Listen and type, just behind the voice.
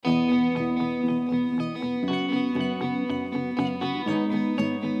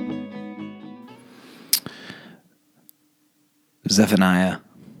Zephaniah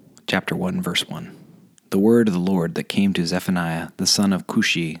chapter 1, verse 1. The word of the Lord that came to Zephaniah, the son of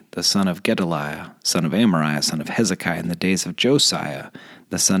Cushi, the son of Gedaliah, son of Amariah, son of Hezekiah, in the days of Josiah,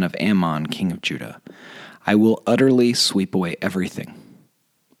 the son of Ammon, king of Judah. I will utterly sweep away everything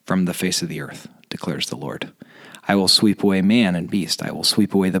from the face of the earth, declares the Lord. I will sweep away man and beast. I will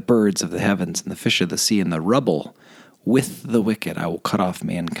sweep away the birds of the heavens and the fish of the sea and the rubble. With the wicked I will cut off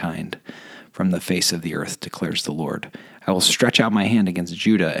mankind from the face of the earth, declares the Lord. I will stretch out my hand against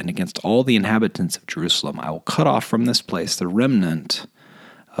Judah and against all the inhabitants of Jerusalem. I will cut off from this place the remnant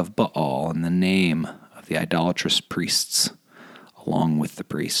of Baal and the name of the idolatrous priests, along with the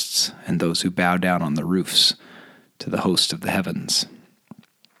priests, and those who bow down on the roofs to the host of the heavens.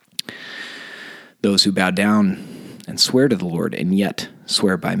 Those who bow down and swear to the Lord, and yet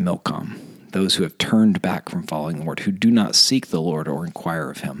swear by Milcom. Those who have turned back from following the Lord, who do not seek the Lord or inquire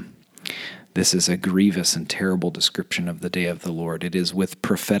of him. This is a grievous and terrible description of the day of the Lord. It is with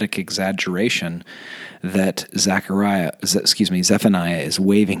prophetic exaggeration that Zephaniah is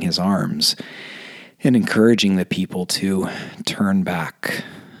waving his arms and encouraging the people to turn back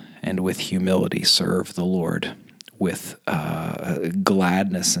and with humility serve the Lord with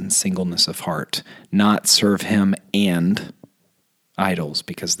gladness and singleness of heart, not serve him and idols,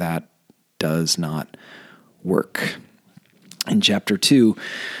 because that does not work. In chapter 2,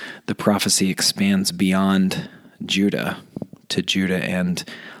 the prophecy expands beyond Judah to Judah and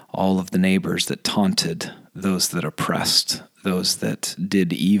all of the neighbors that taunted those that oppressed, those that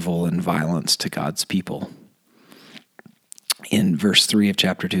did evil and violence to God's people. In verse 3 of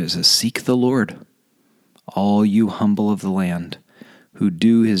chapter 2, it says, "Seek the Lord, all you humble of the land, who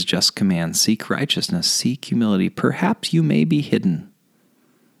do his just commands. Seek righteousness, seek humility. Perhaps you may be hidden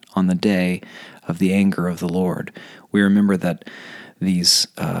on the day of the anger of the Lord." We remember that these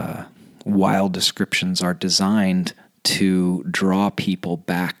wild descriptions are designed to draw people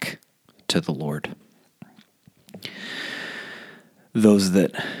back to the Lord. Those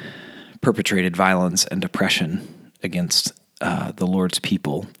that perpetrated violence and oppression against the Lord's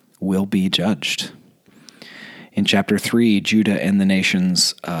people will be judged. In chapter 3, Judah and the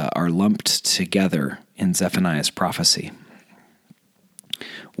nations are lumped together in Zephaniah's prophecy.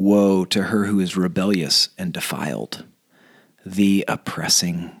 Woe to her who is rebellious and defiled, the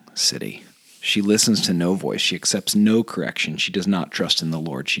oppressing city. She listens to no voice. She accepts no correction. She does not trust in the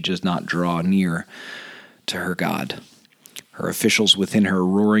Lord. She does not draw near to her God. Her officials within her are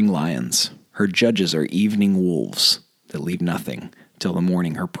roaring lions. Her judges are evening wolves that leave nothing till the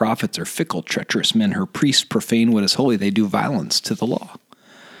morning. Her prophets are fickle, treacherous men. Her priests profane what is holy. They do violence to the law.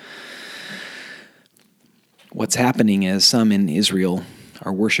 What's happening is some in Israel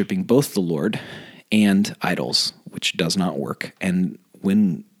are worshiping both the Lord and idols, which does not work. And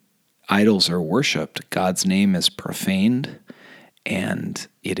when idols are worshipped, God's name is profaned, and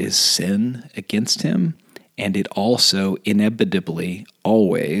it is sin against him, and it also inevitably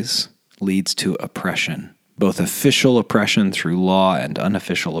always leads to oppression, both official oppression through law and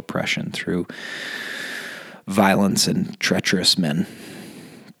unofficial oppression through violence and treacherous men.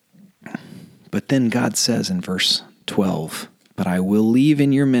 But then God says in verse 12, "But I will leave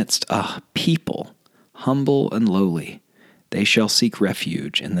in your midst a people humble and lowly. They shall seek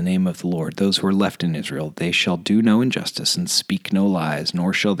refuge in the name of the Lord. Those who are left in Israel, they shall do no injustice and speak no lies,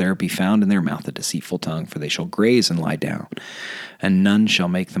 nor shall there be found in their mouth a deceitful tongue, for they shall graze and lie down, and none shall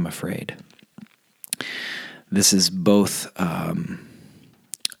make them afraid." This is both a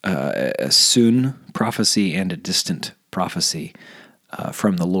soon prophecy and a distant prophecy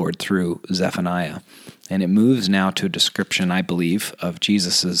from the Lord through Zephaniah. And it moves now to a description, I believe, of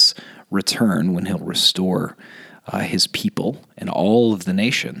Jesus' return when he'll restore his people, and all of the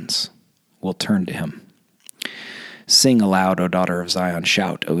nations will turn to him. "Sing aloud, O daughter of Zion.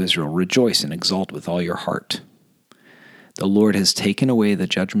 Shout, O Israel. Rejoice and exult with all your heart. The Lord has taken away the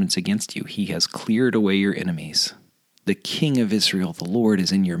judgments against you. He has cleared away your enemies. The King of Israel, the Lord,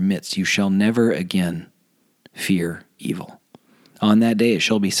 is in your midst. You shall never again fear evil. On that day it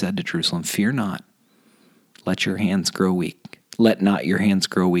shall be said to Jerusalem, fear not. Let your hands grow weak. Let not your hands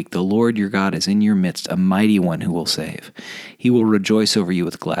grow weak. The Lord your God is in your midst, a mighty one who will save. He will rejoice over you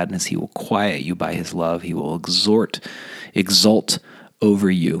with gladness. He will quiet you by his love. He will exult over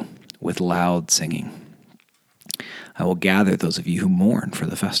you with loud singing. I will gather those of you who mourn for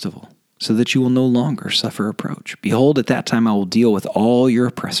the festival, so that you will no longer suffer reproach. Behold, at that time I will deal with all your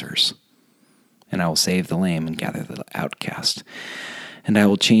oppressors, and I will save the lame and gather the outcast. And I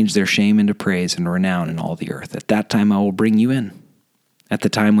will change their shame into praise and renown in all the earth. At that time I will bring you in, at the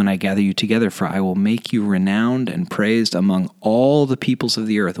time when I gather you together, for I will make you renowned and praised among all the peoples of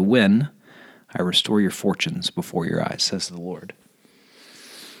the earth, when I restore your fortunes before your eyes, says the Lord.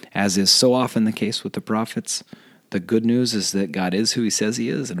 As is so often the case with the prophets, the good news is that God is who he says he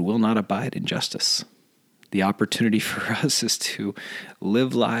is and will not abide injustice. The opportunity for us is to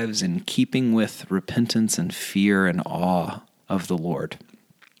live lives in keeping with repentance and fear and awe of the Lord.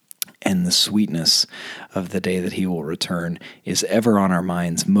 And the sweetness of the day that he will return is ever on our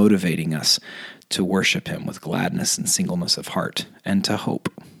minds, motivating us to worship him with gladness and singleness of heart and to hope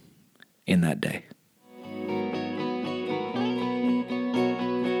in that day.